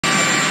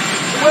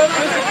Well,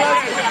 Mr.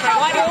 President,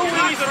 why do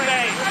Theresa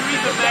May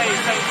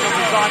think she'll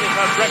resign if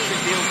her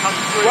Brexit deal comes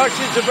through? Well,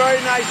 she's a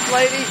very nice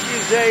lady.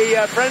 She's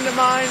a friend of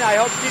mine.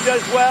 I hope she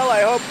does well.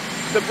 I hope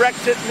the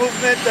Brexit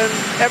movement and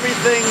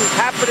everything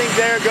happening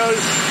there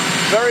goes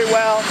very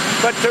well.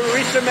 But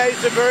Theresa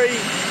May's a very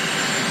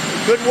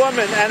good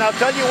woman. And I'll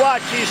tell you what,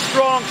 she's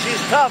strong,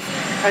 she's tough,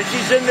 and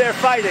she's in there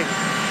fighting.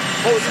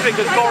 What was you think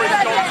of Boris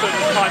Johnson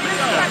as Prime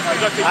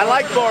Minister? I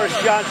like Boris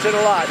Johnson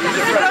a lot. He's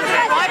a friend.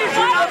 Why did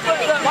you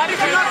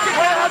not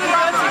get how the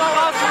rest of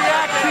us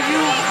react to you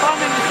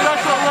funding the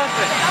Special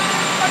Olympics?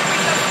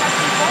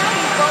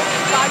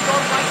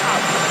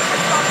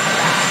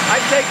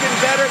 I've taken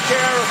better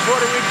care of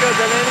Puerto Rico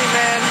than any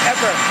man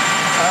ever.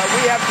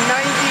 We have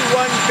 $91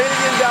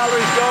 billion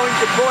going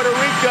to Puerto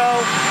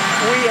Rico.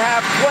 We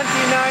have $29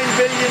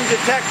 billion to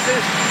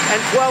Texas and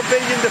 $12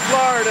 billion to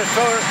Florida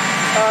for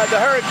the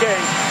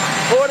hurricane.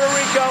 Puerto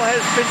Rico has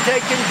been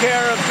taken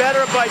care of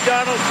better by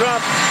Donald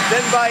Trump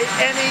than by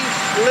any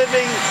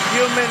living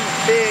human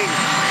being.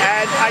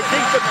 And I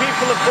think the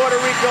people of Puerto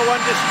Rico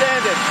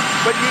understand it.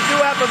 But you do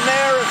have a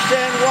mayor of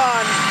San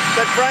Juan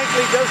that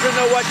frankly doesn't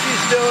know what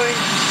she's doing.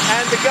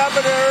 And the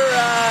governor,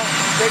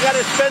 they got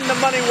to spend the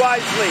money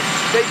wisely.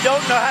 They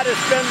don't know how to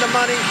spend the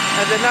money,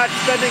 and they're not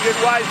spending it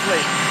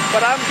wisely.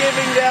 But I'm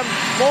giving them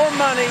more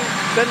money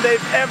than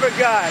they've ever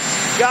gotten.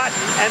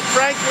 And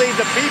frankly,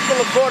 the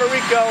people of Puerto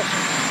Rico,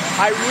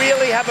 I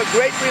really have a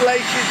great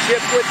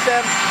relationship with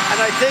them, and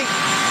I think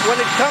when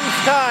it comes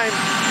time,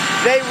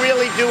 they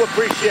really do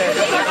appreciate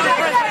it.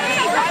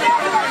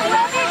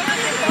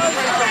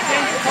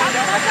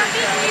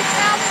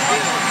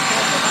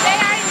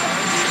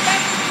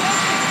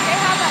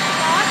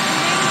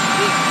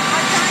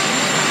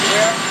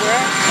 Where?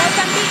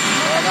 Mozambique.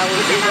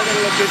 We're going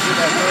to look into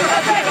that.